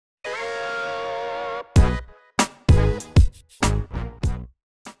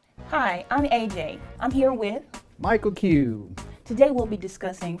Hi, I'm AJ. I'm here with Michael Q. Today we'll be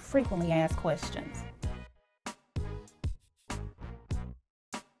discussing frequently asked questions.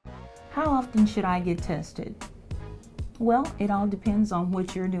 How often should I get tested? Well, it all depends on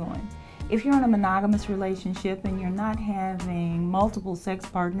what you're doing. If you're in a monogamous relationship and you're not having multiple sex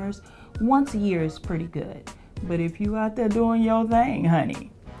partners, once a year is pretty good. But if you're out there doing your thing,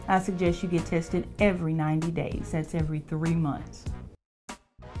 honey, I suggest you get tested every 90 days. That's every 3 months.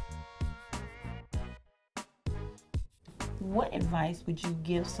 What advice would you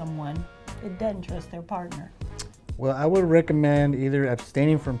give someone that doesn't trust their partner? Well, I would recommend either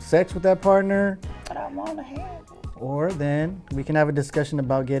abstaining from sex with that partner, But I want to have it. or then we can have a discussion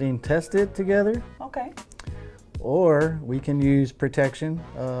about getting tested together, Okay. or we can use protection.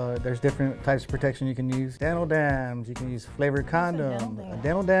 There's different types of protection you can use. Dental dams, you can use flavored condom. dental A dam?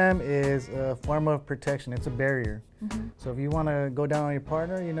 dental dam is a form of protection. It's a barrier. So if you want to go down on your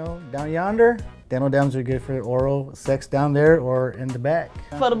partner, down yonder, dental dams are good for oral sex down there or in the back.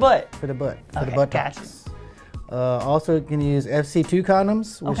 For the butt. For the butt. For the Okay, buttocks. gotcha. Also, you can use FC2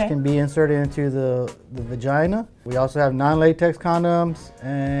 condoms, which Okay. can be inserted into the vagina. We also have non-latex condoms,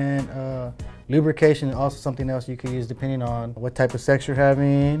 and lubrication is also something else you can use depending on what type of sex you're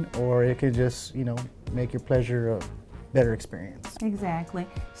having, or it could just, make your pleasure a better experience. Exactly.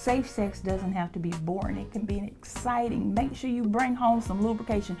 Safe sex doesn't have to be boring. It can be exciting. Make sure you bring home some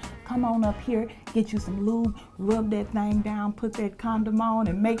lubrication. Come on up here, get you some lube, rub that thing down, put that condom on,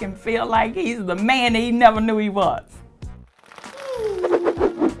 and make him feel like he's the man that he never knew he was.